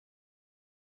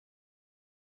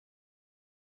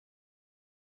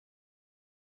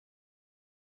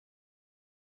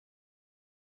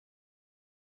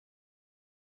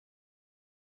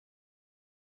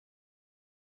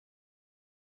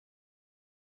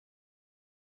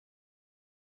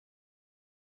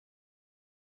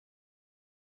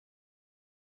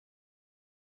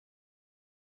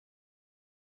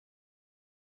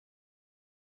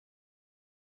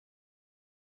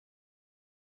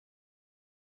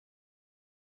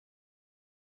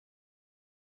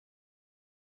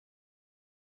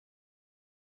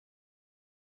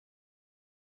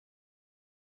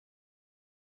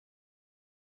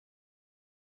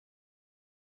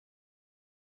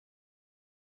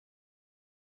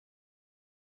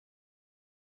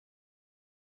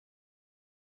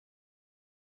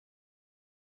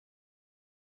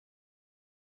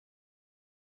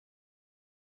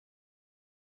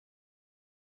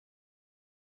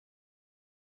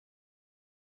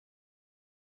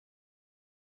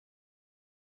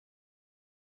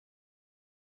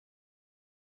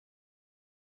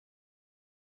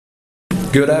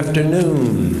Good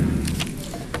afternoon.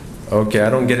 Okay, I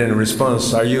don't get any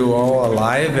response. Are you all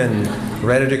alive and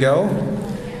ready to go?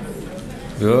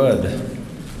 Good.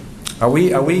 Are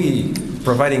we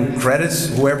providing credits?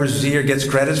 Whoever's here gets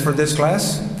credits for this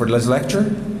class, for this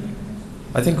lecture?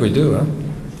 I think we do, huh?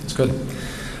 That's good.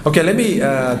 Okay, let me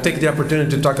take the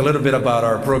opportunity to talk a little bit about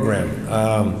our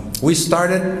program. We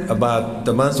started about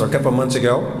a month or a couple of months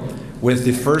ago with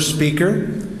the first speaker,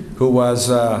 who was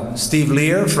Steve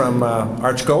Lear from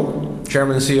Archco,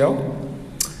 Chairman and CEO.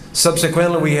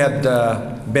 Subsequently, we had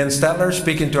Ben Statler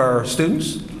speaking to our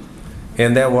students,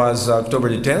 and that was October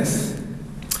the 10th.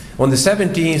 On the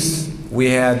 17th,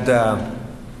 we had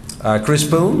Chris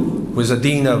Poon, who is the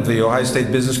Dean of the Ohio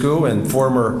State Business School and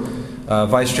former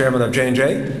Vice Chairman of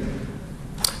J&J.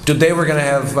 Today, we're going to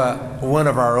have one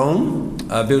of our own,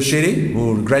 Bill Sheedy,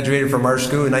 who graduated from our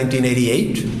school in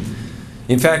 1988.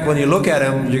 In fact, when you look at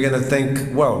him, you're going to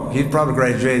think, well, he probably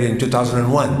graduated in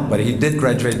 2001, but he did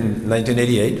graduate in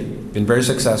 1988, been very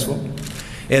successful.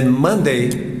 And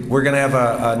Monday, we're going to have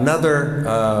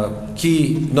another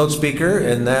keynote speaker,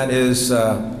 and that is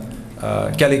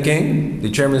Kelly King, the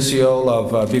Chairman and CEO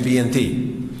of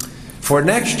BB&T. For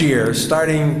next year,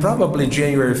 starting probably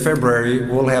January,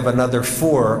 February, we'll have another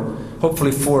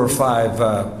hopefully four or five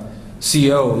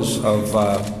CEOs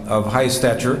of high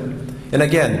stature. And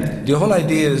again, the whole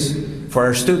idea is, for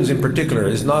our students in particular,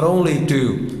 is not only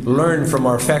to learn from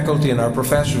our faculty and our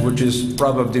professors, which is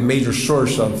probably the major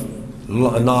source of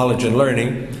knowledge and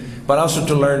learning, but also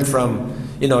to learn from,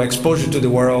 exposure to the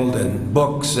world and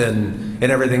books and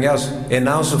everything else, and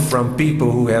also from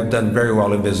people who have done very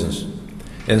well in business.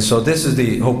 And so this is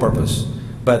the whole purpose.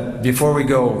 But before we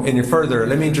go any further,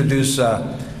 let me introduce, say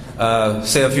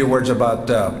a few words about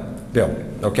Bill,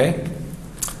 okay?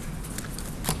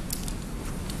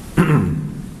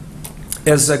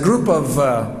 As a group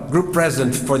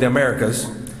president for the Americas,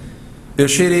 Bill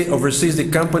Sheedy oversees the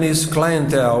company's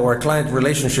clientele or client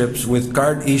relationships with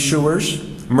card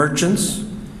issuers, merchants,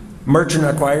 merchant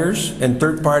acquirers, and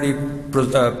third-party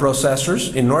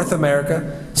processors in North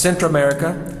America, Central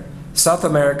America, South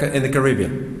America, and the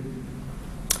Caribbean.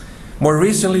 More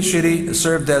recently, Sheedy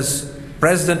served as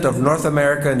president of North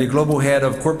America and the global head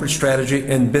of corporate strategy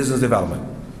and business development.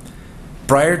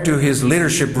 Prior to his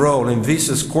leadership role in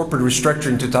Visa's corporate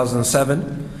restructuring in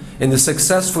 2007 and the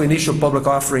successful initial public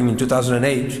offering in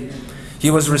 2008,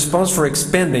 he was responsible for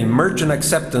expanding merchant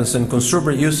acceptance and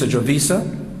consumer usage of Visa,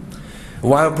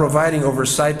 while providing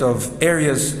oversight of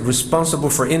areas responsible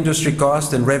for industry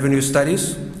cost and revenue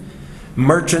studies,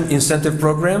 merchant incentive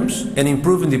programs, and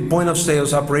improving the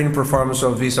point-of-sales operating performance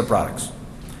of Visa products.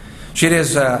 Sheedy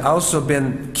has also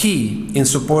been key in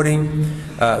supporting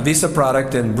Visa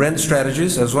product and brand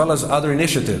strategies, as well as other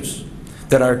initiatives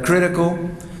that are critical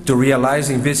to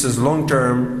realizing Visa's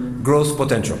long-term growth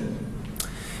potential.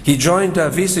 He joined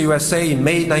Visa USA in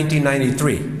May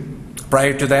 1993.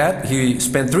 Prior to that, he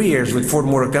spent 3 years with Ford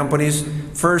Motor Company's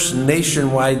First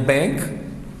Nationwide Bank,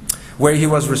 where he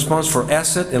was responsible for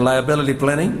asset and liability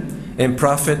planning and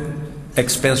profit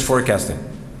expense forecasting.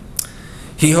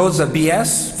 He holds a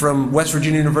BS from West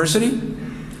Virginia University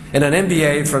and an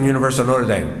MBA from University of Notre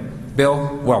Dame.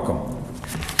 Bill, welcome.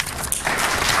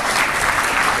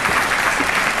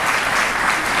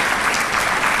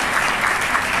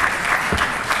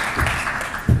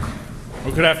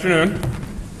 Well, good afternoon.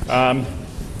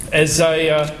 As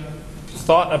I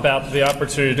thought about the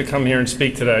opportunity to come here and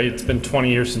speak today, it's been 20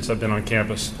 years since I've been on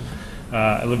campus.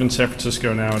 I live in San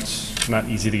Francisco now. It's not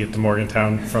easy to get to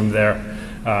Morgantown from there.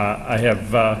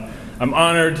 I'm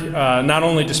honored not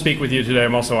only to speak with you today,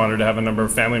 I'm also honored to have a number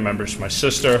of family members. My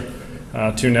sister,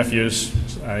 2 nephews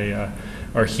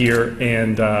are here,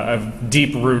 and I have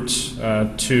deep roots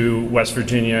to West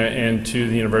Virginia and to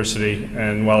the university.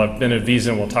 And while I've been at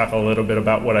Visa, and we'll talk a little bit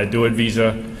about what I do at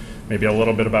Visa, maybe a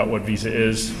little bit about what Visa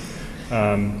is,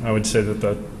 I would say that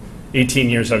the 18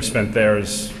 years I've spent there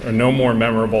are no more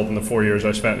memorable than the 4 years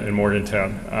I spent in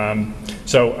Morgantown.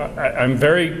 So I'm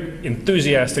very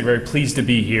enthusiastic, very pleased to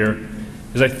be here.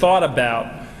 As I thought about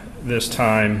this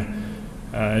time,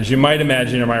 as you might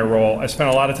imagine in my role, I spent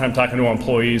a lot of time talking to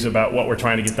employees about what we're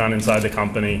trying to get done inside the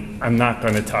company. I'm not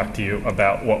going to talk to you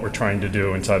about what we're trying to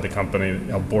do inside the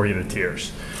company. I'll bore you to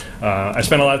tears. I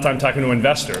spent a lot of time talking to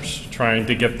investors, trying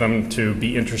to get them to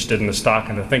be interested in the stock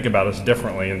and to think about us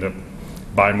differently and to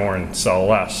buy more and sell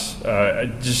less. I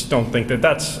just don't think that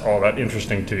that's all that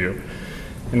interesting to you.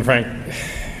 And Frank,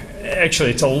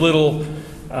 actually, it's a little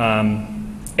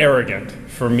arrogant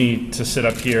for me to sit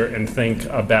up here and think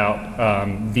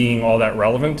about being all that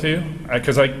relevant to you,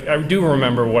 because I do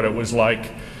remember what it was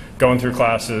like going through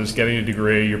classes, getting a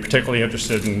degree. You're particularly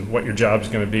interested in what your job's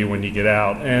going to be when you get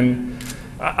out. And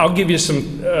I'll give you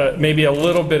some, maybe a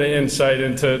little bit of insight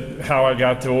into how I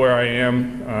got to where I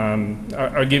am.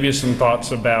 I'll give you some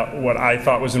thoughts about what I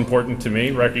thought was important to me,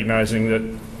 recognizing that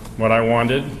what I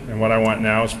wanted and what I want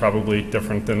now is probably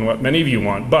different than what many of you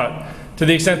want. But to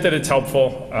the extent that it's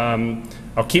helpful,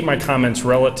 I'll keep my comments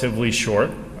relatively short.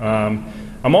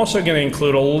 I'm also going to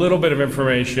include a little bit of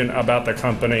information about the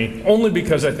company, only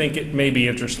because I think it may be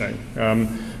interesting.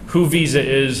 Who Visa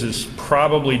is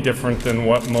probably different than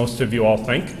what most of you all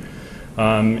think.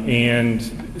 And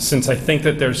since I think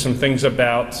that there's some things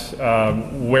about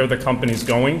where the company's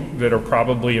going that are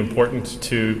probably important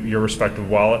to your respective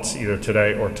wallets, either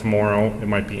today or tomorrow, it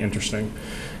might be interesting.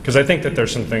 Because I think that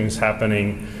there's some things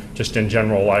happening just in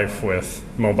general life with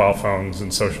mobile phones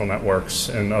and social networks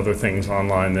and other things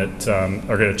online that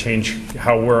are going to change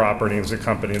how we're operating as a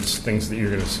company. It's things that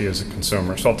you're going to see as a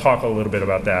consumer. So I'll talk a little bit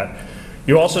about that.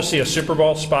 You also see a Super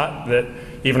Bowl spot that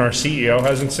even our CEO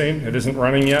hasn't seen. It isn't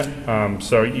running yet.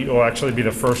 So you'll actually be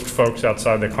the first folks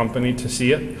outside the company to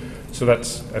see it. So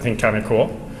that's, I think, kind of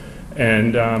cool.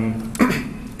 And,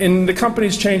 and the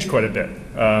company's changed quite a bit.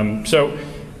 So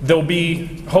there'll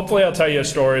be, hopefully I'll tell you a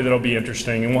story that'll be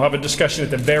interesting, and we'll have a discussion at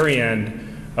the very end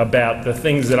about the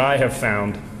things that I have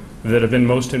found that have been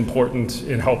most important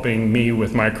in helping me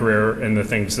with my career and the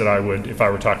things that I would, if I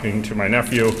were talking to my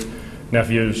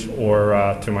nephews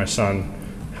or to my son,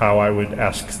 how I would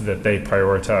ask that they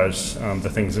prioritize the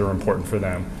things that are important for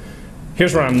them.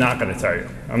 Here's what I'm not going to tell you.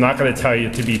 I'm not going to tell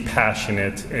you to be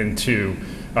passionate and to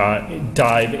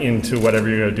dive into whatever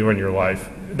you're going to do in your life.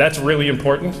 That's really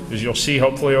important, as you'll see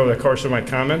hopefully over the course of my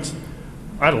comments.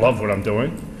 I love what I'm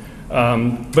doing,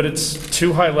 but it's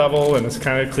too high level and it's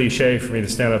kind of cliche for me to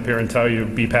stand up here and tell you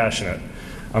be passionate.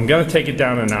 I'm going to take it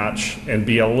down a notch and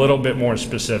be a little bit more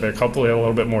specific, hopefully a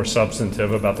little bit more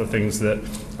substantive about the things that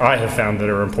I have found that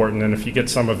are important. And if you get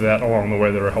some of that along the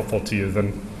way that are helpful to you,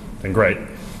 then great.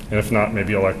 And if not,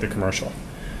 maybe you'll like the commercial.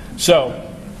 So,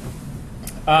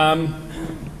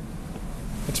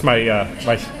 it's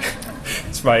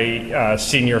my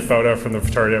senior photo from the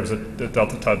fraternity. I was at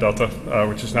Delta Tau Delta,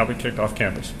 which has now been kicked off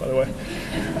campus, by the way.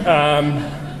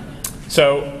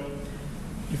 So.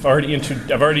 I've already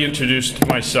introduced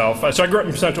myself. So I grew up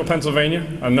in central Pennsylvania.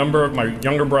 A number of my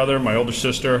younger brother, my older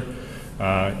sister.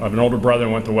 I have an older brother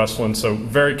and went to Westland, so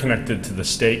very connected to the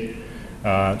state.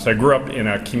 So I grew up in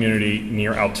a community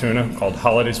near Altoona called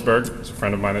Hollidaysburg. It's a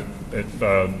friend of mine at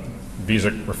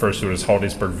Visa refers to it as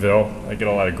Hollidaysburgville. I get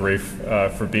a lot of grief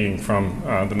for being from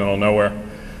the middle of nowhere.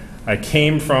 I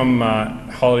came from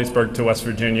Hollidaysburg to West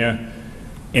Virginia.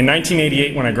 In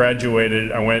 1988, when I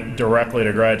graduated, I went directly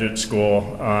to graduate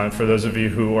school. For those of you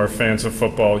who are fans of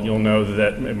football, you'll know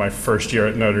that in my first year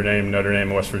at Notre Dame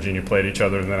and West Virginia played each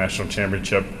other in the national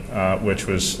championship, which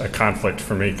was a conflict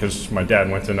for me because my dad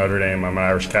went to Notre Dame. I'm an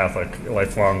Irish Catholic,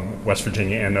 lifelong West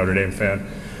Virginia and Notre Dame fan.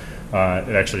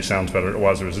 It actually sounds better than it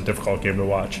was. It was a difficult game to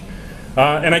watch.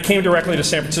 And I came directly to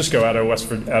San Francisco out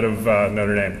of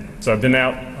Notre Dame. So I've been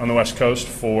out on the West Coast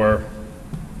for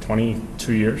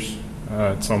 22 years.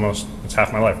 It's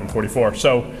half my life. I'm 44.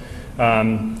 So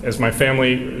as my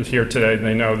family is here today,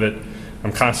 they know that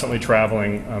I'm constantly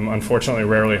traveling. I'm unfortunately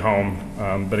rarely home,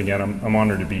 but again, I'm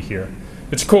honored to be here.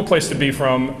 It's a cool place to be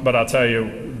from, but I'll tell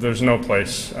you, there's no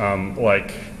place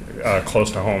like close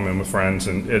to home and with friends,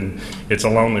 and it's a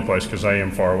lonely place because I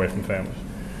am far away from family.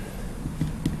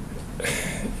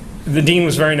 The dean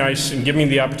was very nice in giving me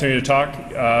the opportunity to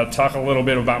talk a little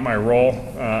bit about my role.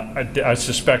 I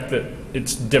suspect that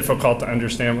it's difficult to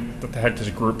understand what the heck does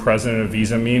group president of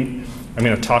Visa mean. I'm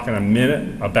going to talk in a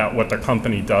minute about what the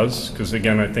company does, because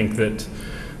again, I think that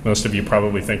most of you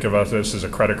probably think of us as a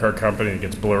credit card company. It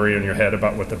gets blurry in your head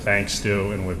about what the banks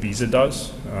do and what Visa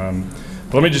does.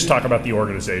 But let me just talk about the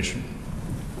organization.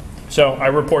 So I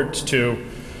report to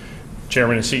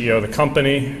Chairman and CEO of the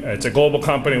company. It's a global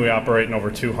company. We operate in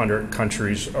over 200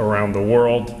 countries around the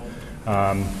world.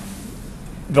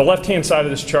 The left-hand side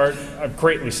of this chart, I've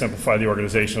greatly simplified the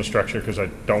organizational structure because I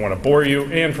don't want to bore you,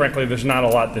 and frankly, there's not a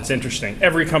lot that's interesting.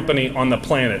 Every company on the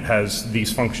planet has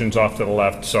these functions off to the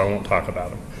left, so I won't talk about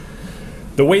them.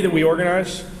 The way that we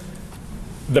organize,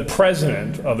 the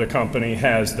president of the company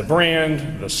has the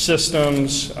brand, the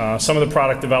systems, some of the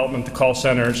product development, the call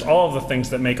centers, all of the things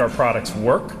that make our products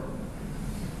work.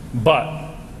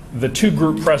 But the two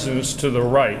group presidents to the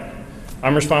right,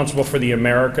 I'm responsible for the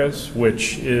Americas,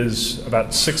 which is about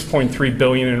 $6.3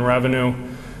 billion in revenue.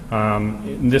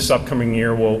 In this upcoming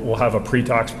year, we'll have a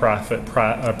pre-tax profit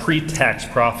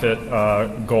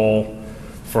goal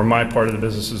for my part of the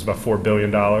business is about $4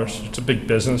 billion. It's a big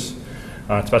business.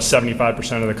 It's about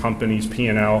 75% of the company's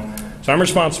P&L. So I'm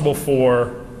responsible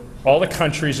for all the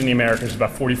countries in the Americas,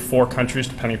 about 44 countries,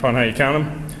 depending upon how you count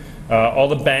them, all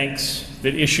the banks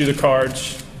that issue the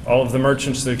cards, all of the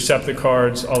merchants that accept the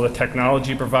cards, all the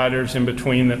technology providers in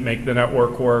between that make the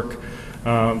network work.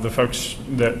 The folks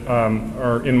that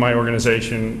are in my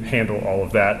organization handle all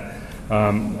of that.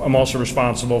 I'm also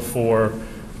responsible for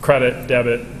credit,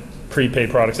 debit, prepaid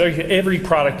products. Every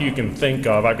product you can think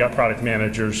of, I've got product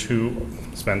managers who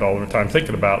spend all their time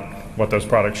thinking about what those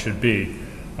products should be.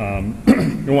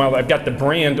 While I've got the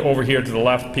brand over here to the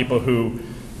left, people who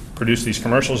produce these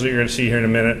commercials that you're going to see here in a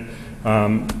minute,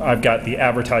 I've got the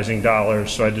advertising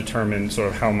dollars, so I determine sort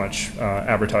of how much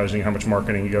advertising, how much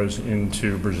marketing goes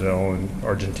into Brazil and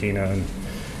Argentina and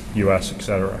US, et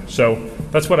cetera. So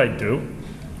that's what I do.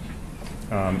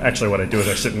 Actually, what I do is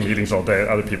I sit in meetings all day.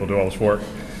 Other people do all this work.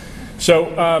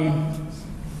 So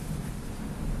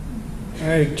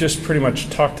I just pretty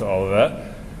much talked to all of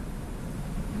that.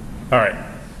 All right,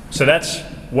 so that's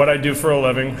what I do for a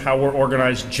living, how we're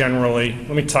organized generally.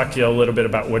 Let me talk to you a little bit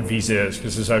about what Visa is,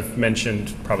 because as I've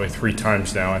mentioned probably 3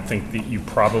 times now, I think that you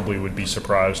probably would be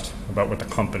surprised about what the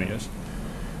company is.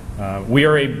 We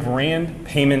are a brand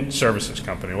payment services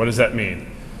company. What does that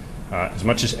mean? As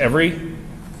much as every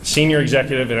senior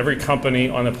executive at every company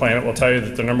on the planet will tell you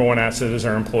that the #1 asset is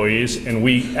our employees, and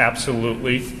we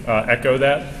absolutely echo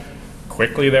that.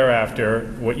 Quickly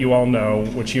thereafter, what you all know,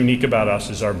 what's unique about us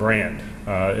is our brand.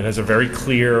 It has a very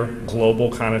clear global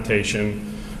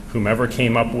connotation. Whomever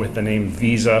came up with the name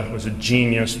Visa was a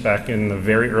genius back in the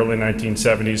very early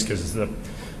 1970s, because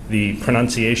the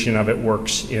pronunciation of it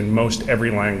works in most every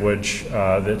language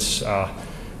that's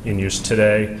in use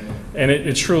today. And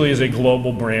it truly is a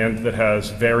global brand that has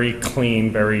very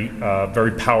clean, very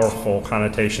powerful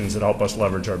connotations that help us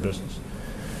leverage our business.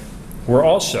 We're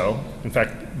also, in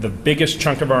fact, the biggest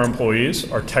chunk of our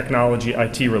employees are technology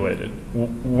IT related.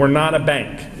 We're not a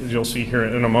bank, as you'll see here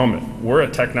in a moment. We're a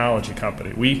technology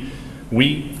company.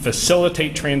 We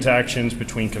facilitate transactions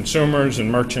between consumers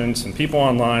and merchants and people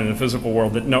online in the physical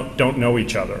world that don't know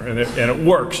each other. And it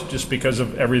works just because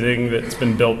of everything that's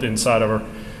been built inside of our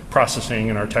processing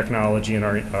and our technology and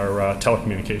our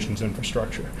telecommunications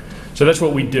infrastructure. So that's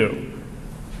what we do.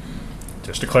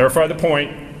 Just to clarify the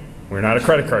point, we're not a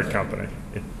credit card company.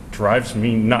 It drives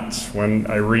me nuts when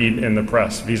I read in the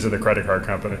press, Visa the credit card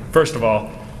company. First of all,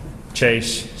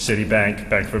 Chase, Citibank,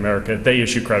 Bank of America, they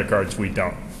issue credit cards, we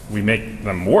don't. We make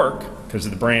them work because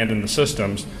of the brand and the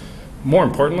systems. More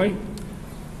importantly,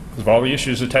 because of all the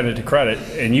issues attended to credit,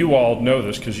 and you all know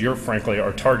this because you're frankly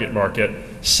our target market,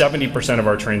 70% of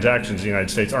our transactions in the United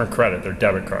States aren't credit, they're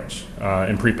debit cards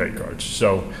and prepaid cards.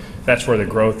 So that's where the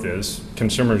growth is.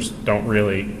 Consumers they're not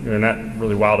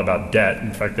really wild about debt.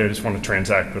 In fact, they just want to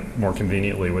transact more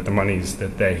conveniently with the monies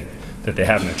that they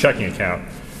have in a checking account.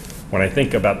 When I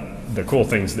think about the cool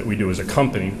things that we do as a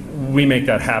company, we make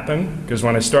that happen, because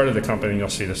when I started the company, you'll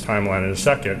see this timeline in a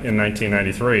second, in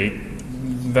 1993,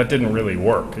 that didn't really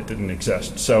work. It didn't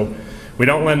exist. So we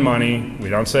don't lend money, we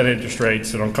don't set interest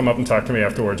rates, so don't come up and talk to me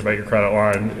afterwards about your credit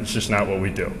line. It's just not what we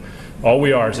do. All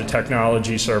we are is a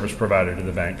technology service provider to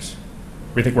the banks.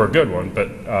 We think we're a good one, but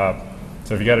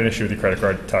so if you got an issue with your credit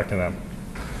card, talk to them.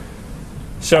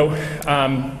 So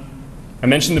I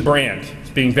mentioned the brand as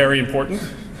being very important.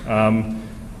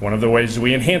 One of the ways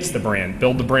we enhance the brand,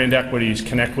 build the brand equities,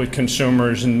 connect with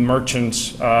consumers and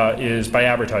merchants is by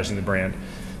advertising the brand.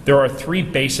 There are 3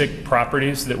 basic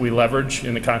properties that we leverage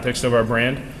in the context of our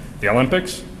brand. The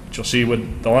Olympics, which you'll see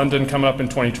with the London coming up in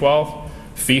 2012.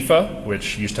 FIFA,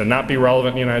 which used to not be relevant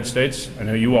in the United States. I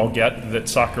know you all get that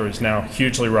soccer is now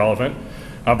hugely relevant.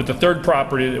 But the 3rd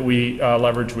property that we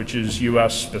leverage, which is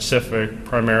US specific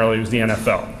primarily, is the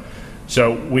NFL.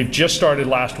 So we've just started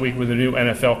last week with a new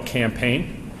NFL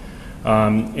campaign.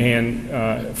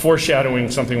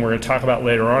 Foreshadowing something we're going to talk about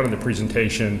later on in the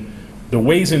presentation, the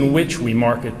ways in which we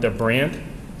market the brand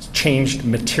has changed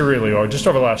materially just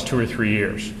over the last 2 or 3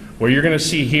 years. What you're going to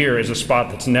see here is a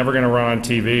spot that's never going to run on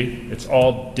TV. It's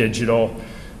all digital.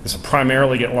 This will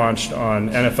primarily get launched on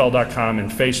NFL.com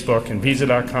and Facebook and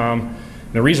Visa.com.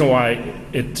 And the reason why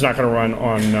it's not going to run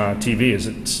on TV is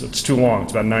it's too long.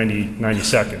 It's about 90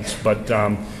 seconds. But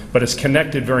it's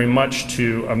connected very much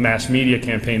to a mass media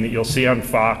campaign that you'll see on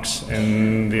Fox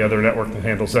and the other network that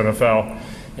handles NFL.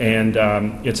 And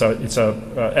it's a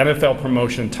NFL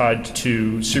promotion tied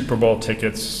to Super Bowl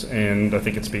tickets, and I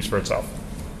think it speaks for itself.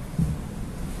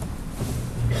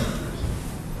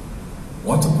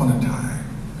 Once upon a time,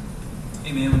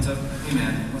 Hey man, what's up? Hey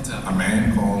man, what's up? a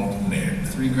man called Ned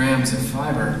 3 grams of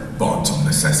fiber. bought some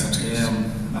necessities. Yeah,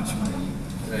 I'm not sure.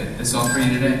 Right. That's all for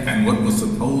you today? And what was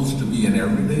supposed to be an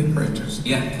everyday purchase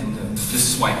Yeah,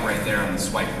 just swipe right there on the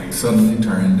swipe reader. suddenly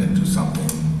turned into something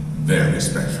very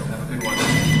special. Have a good one.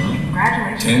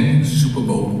 Congratulations. 10 Super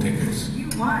Bowl tickets You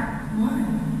won.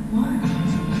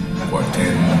 for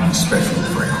 10 special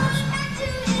friends.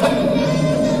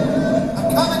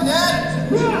 I'm coming,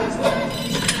 Dad!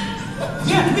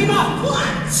 Yeah, leave up!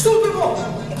 What? Super Bowl!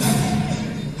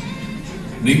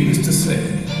 Needless to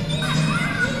say,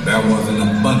 there was an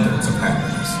abundance of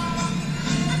happiness,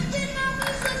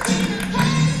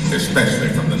 especially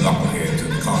from the knuckleheads in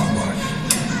the car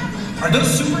wash. Are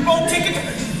those Super Bowl tickets?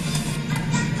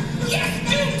 Yes,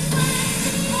 dude!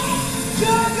 You're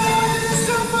going to the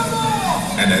Super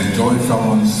Bowl! And as joy fell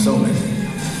on so many,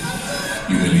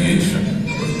 humiliation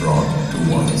was brought to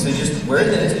one. So just wear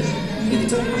this. You get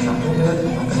the tip. I'm not gonna do it.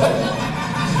 I'm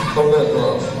not gonna do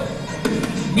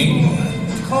it. Meanwhile,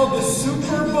 It's called the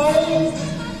Super Bowl?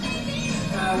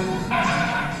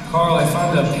 Carl, I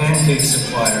found a pancake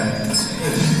supplier. Do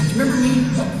you remember me?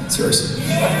 It's yours.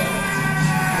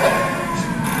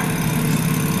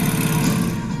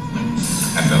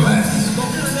 and the last,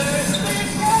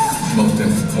 most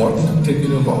important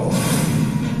ticket of all,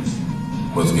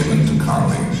 was given to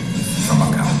Carly from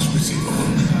accounts receivable.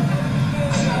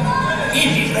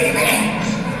 Indy, baby!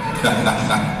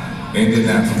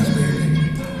 Indianapolis, baby.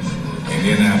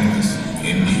 Indianapolis,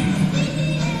 indeed.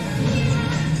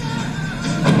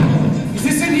 Is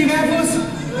this Indianapolis?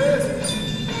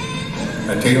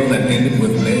 A tale that ended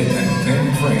with Ned and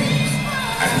 10 friends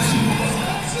at the Super Bowl.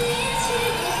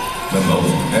 The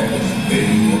most epic day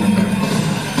in America.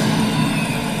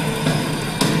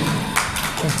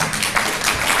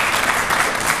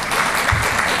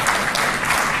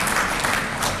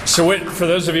 So for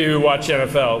those of you who watch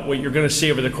NFL, what you're going to see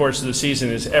over the course of the season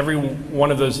is every one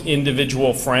of those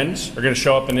individual friends are going to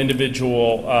show up in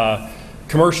individual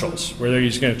commercials where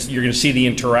you're going to see the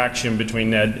interaction between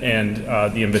Ned and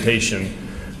the invitation.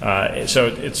 So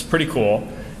it's pretty cool.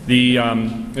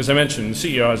 As I mentioned, the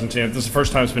CEO hasn't seen it. This is the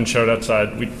first time it's been showed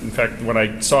outside. In fact, when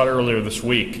I saw it earlier this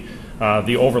week,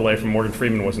 the overlay from Morgan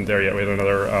Freeman wasn't there yet. We had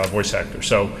another voice actor.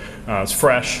 So it's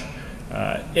fresh.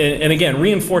 And again,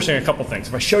 reinforcing a couple things.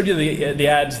 If I showed you the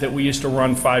ads that we used to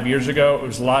run 5 years ago, it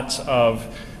was lots of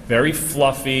very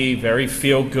fluffy, very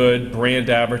feel-good brand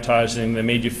advertising that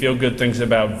made you feel good things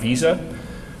about Visa.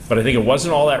 But I think it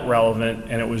wasn't all that relevant,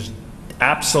 and it was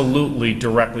absolutely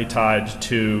directly tied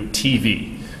to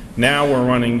TV. Now we're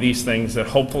running these things that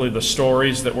hopefully the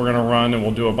stories that we're going to run, and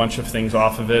we'll do a bunch of things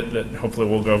off of it that hopefully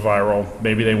will go viral.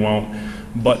 Maybe they won't.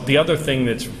 But the other thing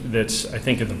that's I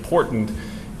think is important,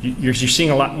 you're seeing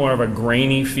a lot more of a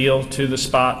grainy feel to the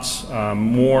spots,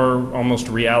 more almost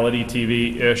reality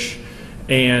TV-ish,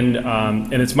 and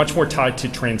it's much more tied to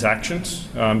transactions.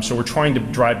 So we're trying to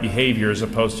drive behavior as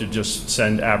opposed to just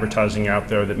send advertising out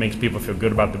there that makes people feel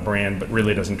good about the brand but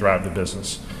really doesn't drive the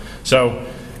business. So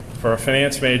for a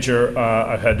finance major,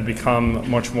 I've had to become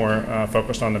much more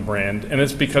focused on the brand, and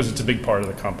it's because it's a big part of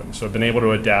the company. So I've been able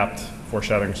to adapt,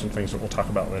 foreshadowing some things that we'll talk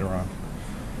about later on.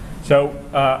 So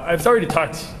I've already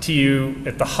talked to you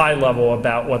at the high level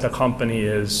about what the company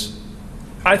is.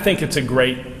 I think it's a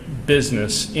great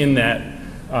business in that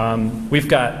we've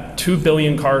got 2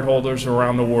 billion cardholders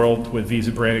around the world with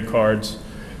Visa branded cards,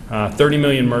 30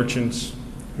 million merchants.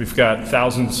 We've got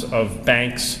thousands of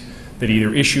banks that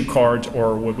either issue cards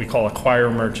or what we call acquire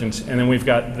merchants. And then we've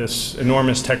got this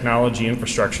enormous technology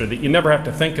infrastructure that you never have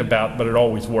to think about, but it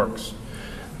always works.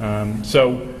 That's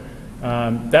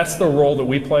the role that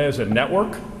we play as a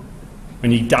network.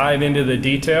 When you dive into the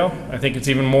detail, I think it's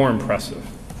even more impressive.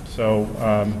 So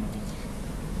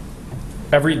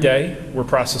every day we're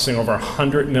processing over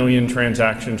 100 million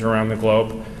transactions around the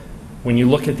globe. When you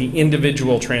look at the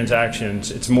individual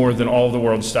transactions, it's more than all the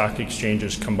world's stock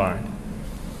exchanges combined.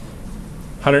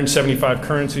 175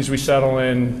 currencies we settle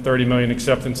in, 30 million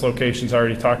acceptance locations I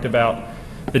already talked about.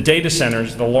 The data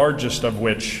centers, the largest of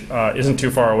which isn't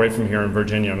too far away from here in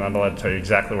Virginia. I'm not allowed to tell you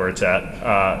exactly where it's at,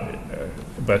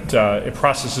 but it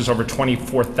processes over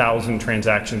 24,000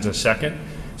 transactions a second.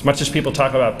 As much as people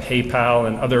talk about PayPal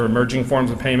and other emerging forms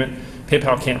of payment,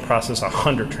 PayPal can't process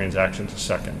 100 transactions a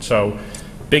second. So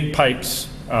big pipes,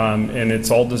 and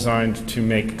it's all designed to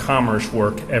make commerce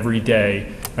work every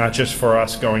day, not just for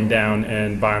us going down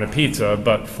and buying a pizza,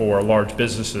 but for large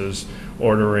businesses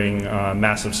ordering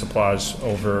massive supplies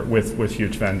over with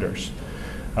huge vendors.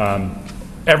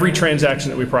 Every transaction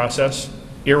that we process,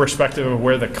 irrespective of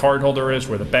where the cardholder is,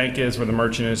 where the bank is, where the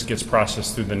merchant is, gets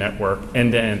processed through the network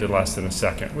end to end in less than a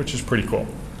second, which is pretty cool.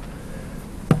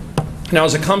 Now,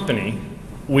 as a company,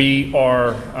 we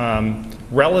are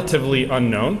relatively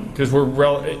unknown because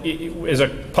as a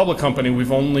public company,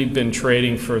 we've only been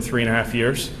trading for 3.5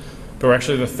 years, but we're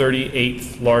actually the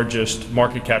 38th largest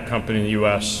market cap company in the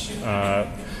U.S.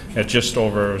 At just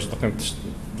over, I was looking,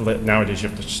 nowadays you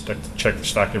have to check the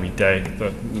stock every day,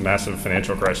 the massive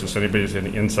financial crisis. Anybody has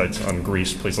any insights on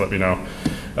Greece, please let me know.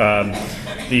 But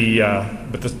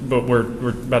we're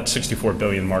about 64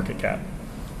 billion market cap.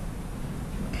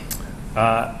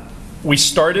 We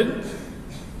started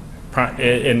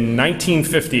in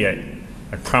 1958.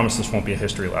 I promise this won't be a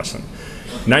history lesson.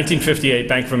 1958,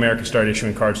 Bank of America started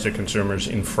issuing cards to consumers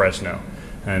in Fresno,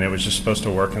 and it was just supposed to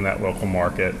work in that local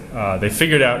market. They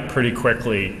figured out pretty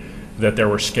quickly that there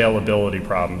were scalability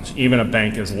problems. Even a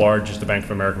bank as large as the Bank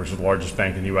of America, which was the largest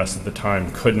bank in the US at the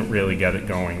time, couldn't really get it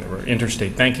going. There were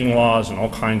interstate banking laws and all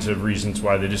kinds of reasons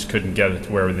why they just couldn't get it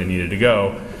to where they needed to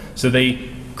go. So they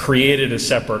created a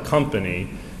separate company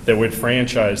that would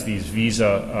franchise these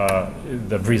Visa,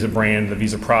 the Visa brand, the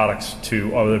Visa products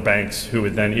to other banks who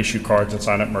would then issue cards and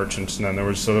sign up merchants, and then there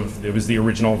was it was the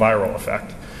original viral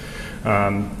effect.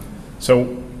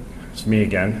 So it's me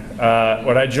again.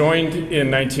 When I joined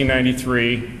in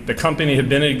 1993, the company had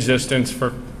been in existence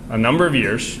for a number of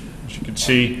years. As you can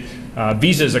see,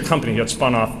 Visa as a company got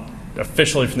spun off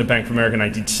officially from the Bank of America in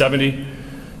 1970.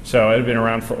 So it had been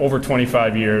around for over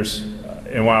 25 years.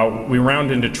 And while we round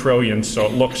into trillions, so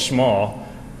it looks small,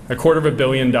 $250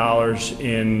 million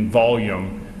in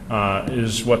volume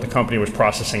is what the company was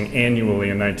processing annually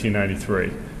in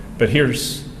 1993. But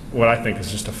here's what I think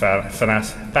is just a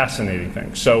fascinating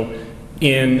thing. So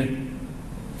in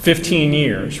 15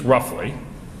 years, roughly,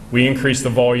 we increased the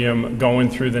volume going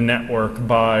through the network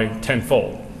by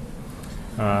tenfold.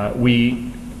 At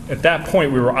that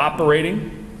point, we were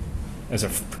operating as a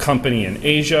company in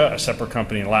Asia, a separate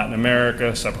company in Latin America,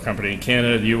 a separate company in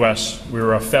Canada, the US. We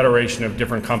were a federation of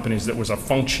different companies that was a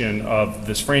function of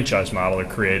this franchise model it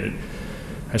created.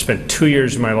 I spent 2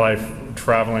 years of my life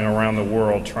traveling around the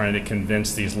world trying to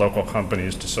convince these local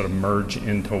companies to sort of merge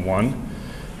into one.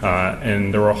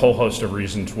 And there were a whole host of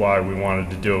reasons why we wanted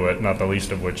to do it, not the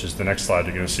least of which is the next slide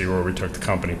you're going to see where we took the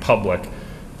company public.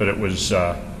 But it was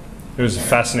a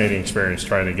fascinating experience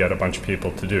trying to get a bunch of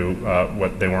people to do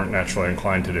what they weren't naturally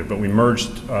inclined to do. But we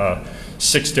merged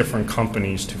 6 different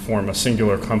companies to form a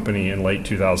singular company in late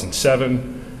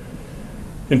 2007.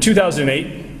 In 2008,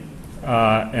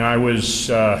 and I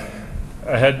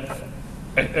had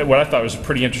what I thought was a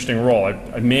pretty interesting role.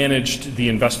 I managed the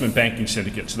investment banking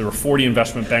syndicate. So there were 40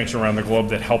 investment banks around the globe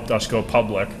that helped us go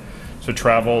public. So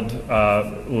traveled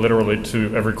literally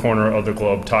to every corner of the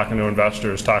globe, talking to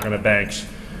investors, talking to banks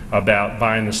about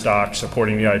buying the stock,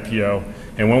 supporting the IPO.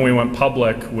 And when we went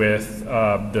public with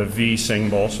the V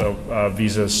symbol, so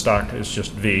Visa's stock is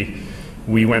just V,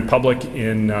 we went public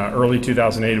in early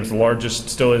 2008. It was the largest,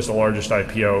 still is the largest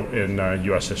IPO in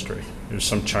US history. There's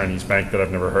some Chinese bank that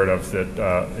I've never heard of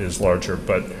that is larger,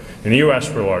 but in the US,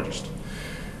 we're the largest.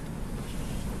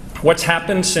 What's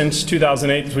happened since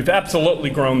 2008 is we've absolutely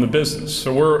grown the business.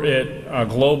 So we're at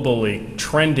globally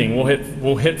trending.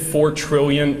 We'll hit 4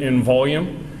 trillion in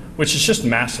volume, which is just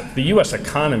massive. The US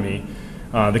economy,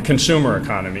 the consumer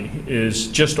economy, is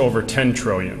just over 10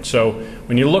 trillion. So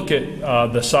when you look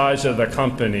at the size of the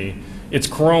company, it's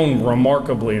grown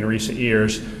remarkably in recent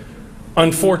years.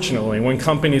 Unfortunately, when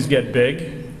companies get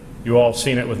big, you all have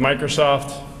seen it with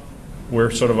Microsoft,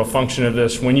 we're sort of a function of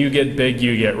this. When you get big,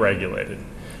 you get regulated.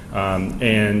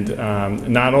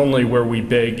 Not only were we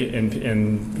big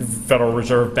and Federal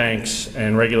Reserve banks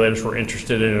and regulators were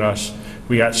interested in us,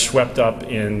 we got swept up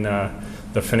in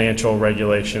the financial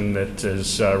regulation that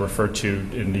is referred to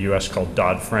in the US called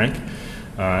Dodd-Frank.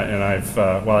 And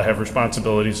while I have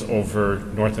responsibilities over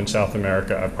North and South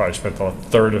America, I've probably spent a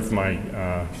third of my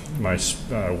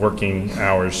working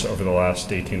hours over the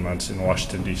last 18 months in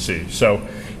Washington, D.C. So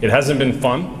it hasn't been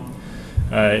fun.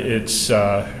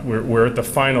 We're at the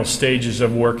final stages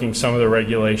of working some of the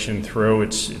regulation through.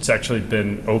 It's actually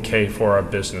been okay for our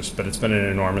business, but it's been an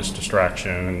enormous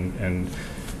distraction. And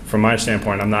from my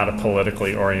standpoint, I'm not a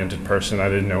politically oriented person. I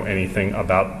didn't know anything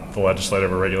about the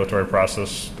legislative or regulatory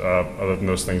process other than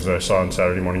those things that I saw on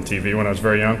Saturday morning TV when I was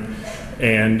very young.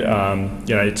 And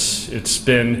it's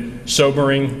been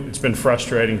sobering, it's been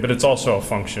frustrating, but it's also a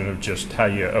function of just how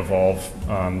you evolve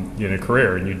in a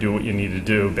career, and you do what you need to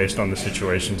do based on the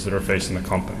situations that are facing the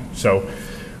company. So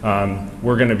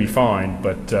we're going to be fine,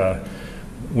 but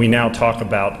we now talk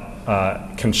about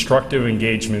constructive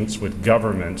engagements with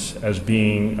governments as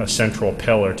being a central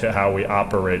pillar to how we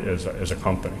operate as a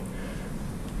company.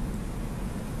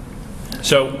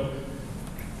 So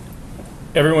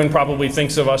everyone probably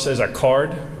thinks of us as a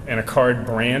card and a card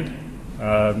brand.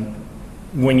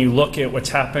 when you look at what's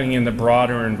happening in the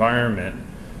broader environment,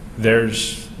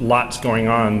 there's lots going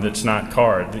on that's not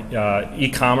card.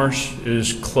 E-commerce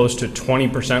is close to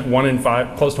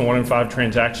 20%, close to 1 in 5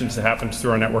 transactions that happens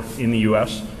through our network in the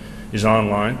US is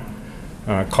online.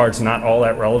 Card's not all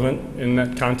that relevant in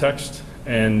that context.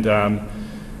 And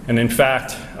in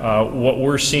fact, what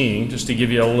we're seeing, just to give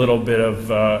you a little bit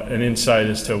of an insight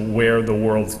as to where the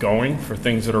world's going for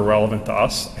things that are relevant to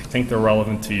us, I think they're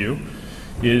relevant to you,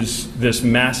 is this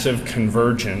massive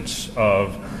convergence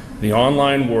of the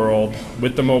online world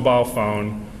with the mobile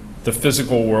phone, the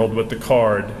physical world with the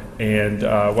card. And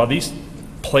while these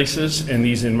places and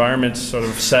these environments sort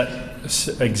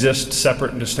of exist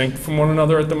separate and distinct from one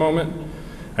another at the moment,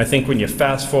 I think when you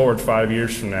fast forward 5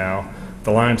 years from now,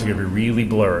 the lines are going to be really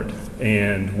blurred.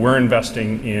 And we're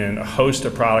investing in a host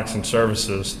of products and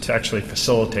services to actually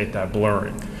facilitate that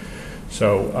blurring.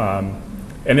 So,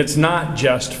 and it's not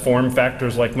just form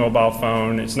factors like mobile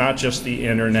phone, it's not just the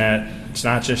internet, it's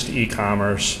not just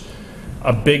e-commerce.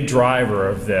 A big driver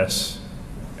of this,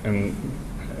 and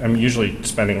I'm usually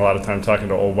spending a lot of time talking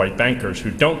to old white bankers who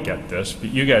don't get this, but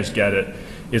you guys get it.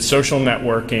 It's social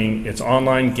networking, it's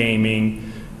online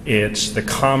gaming, it's the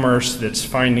commerce that's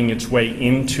finding its way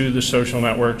into the social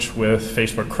networks with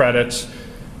Facebook credits.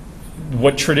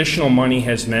 What traditional money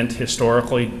has meant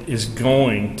historically is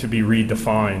going to be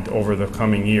redefined over the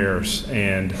coming years.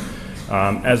 And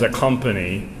as a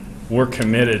company, we're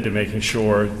committed to making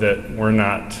sure that we're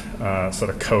not sort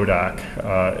of Kodak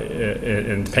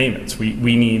in payments.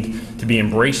 We need to be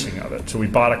embracing of it. So we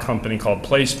bought a company called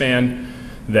PlaySpan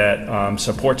that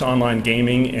supports online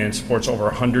gaming and supports over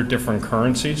 100 different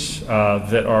currencies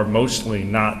that are mostly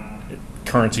not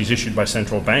currencies issued by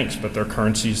central banks, but they're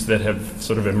currencies that have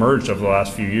sort of emerged over the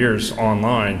last few years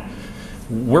online.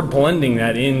 We're blending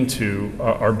that into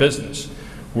our business.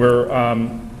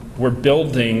 We're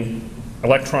building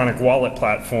electronic wallet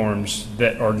platforms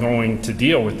that are going to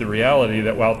deal with the reality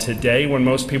that while today when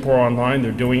most people are online,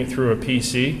 they're doing it through a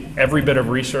PC, every bit of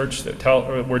research that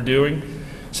we're doing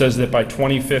says that by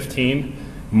 2015,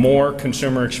 more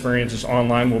consumer experiences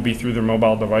online will be through their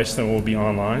mobile device than will be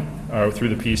online, or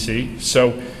through the PC.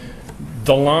 So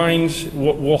the lines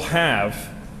we'll have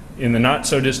in the not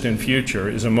so distant future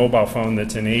is a mobile phone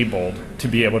that's enabled to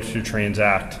be able to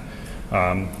transact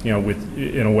in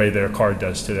a way that a card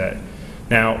does today.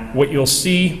 Now, what you'll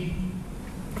see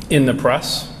in the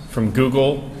press from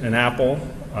Google and Apple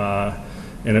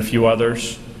and a few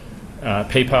others,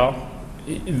 PayPal,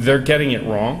 they're getting it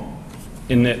wrong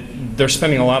in that they're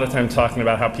spending a lot of time talking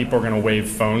about how people are going to waive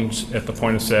phones at the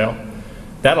point of sale.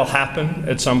 That'll happen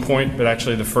at some point, but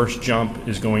actually the first jump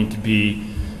is going to be,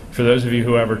 for those of you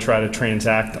who ever try to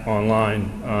transact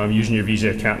online using your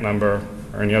Visa account number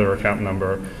or any other account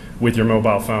number with your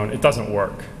mobile phone, it doesn't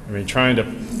work. I mean, trying to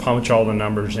punch all the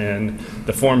numbers in,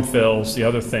 the form fills, the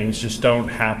other things just don't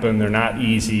happen. They're not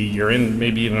easy. You're in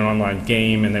maybe even an online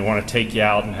game and they want to take you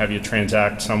out and have you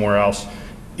transact somewhere else.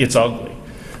 It's ugly.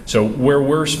 So where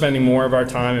we're spending more of our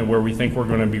time and where we think we're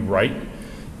going to be right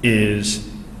is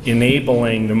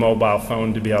enabling the mobile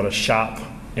phone to be able to shop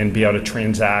and be able to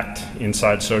transact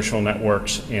inside social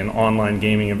networks and online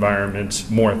gaming environments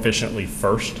more efficiently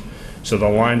first. So the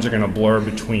lines are going to blur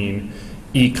between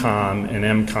e-com and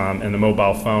m-com and the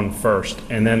mobile phone first,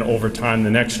 and then over time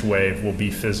the next wave will be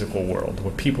physical world.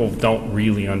 What people don't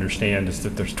really understand is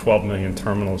that there's 12 million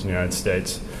terminals in the United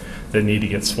States that need to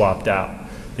get swapped out.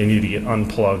 They need to get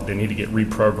unplugged, they need to get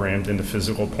reprogrammed into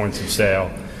physical points of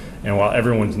sale. And while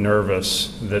everyone's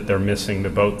nervous that they're missing the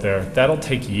boat there, that'll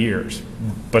take years.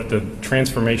 But the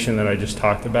transformation that I just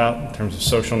talked about in terms of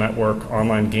social network,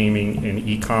 online gaming, and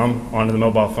e-com onto the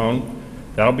mobile phone,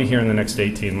 that'll be here in the next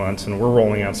 18 months, and we're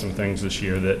rolling out some things this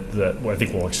year that I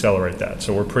think will accelerate that.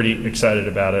 So we're pretty excited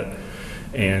about it,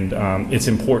 and it's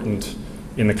important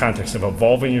in the context of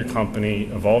evolving your company,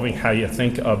 evolving how you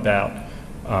think about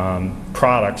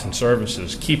products and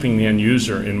services, keeping the end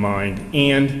user in mind,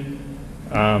 and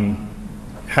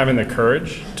having the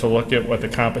courage to look at what the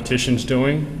competition's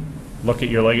doing, look at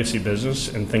your legacy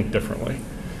business, and think differently.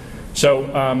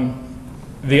 So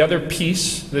the other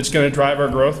piece that's going to drive our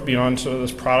growth beyond sort of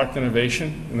this product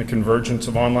innovation and the convergence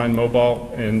of online,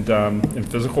 mobile, and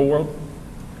physical world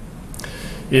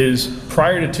is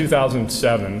prior to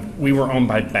 2007, we were owned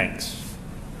by banks.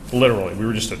 Literally, we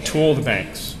were just a tool of the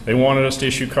banks. They wanted us to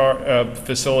issue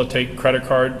facilitate credit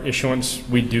card issuance,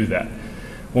 we'd do that.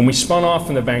 When we spun off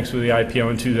from the banks with the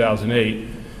IPO in 2008,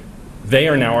 they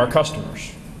are now our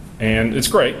customers. And it's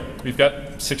great. We've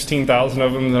got 16,000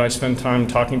 of them that I spend time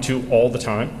talking to all the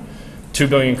time, 2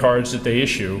 billion cards that they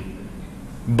issue,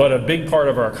 but a big part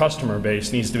of our customer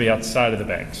base needs to be outside of the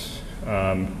banks.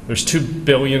 There's 2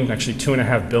 billion, actually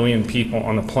 2.5 billion people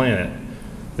on the planet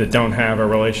that don't have a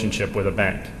relationship with a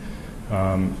bank.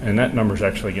 And that number is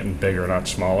actually getting bigger, not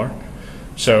smaller.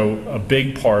 So a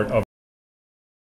big part of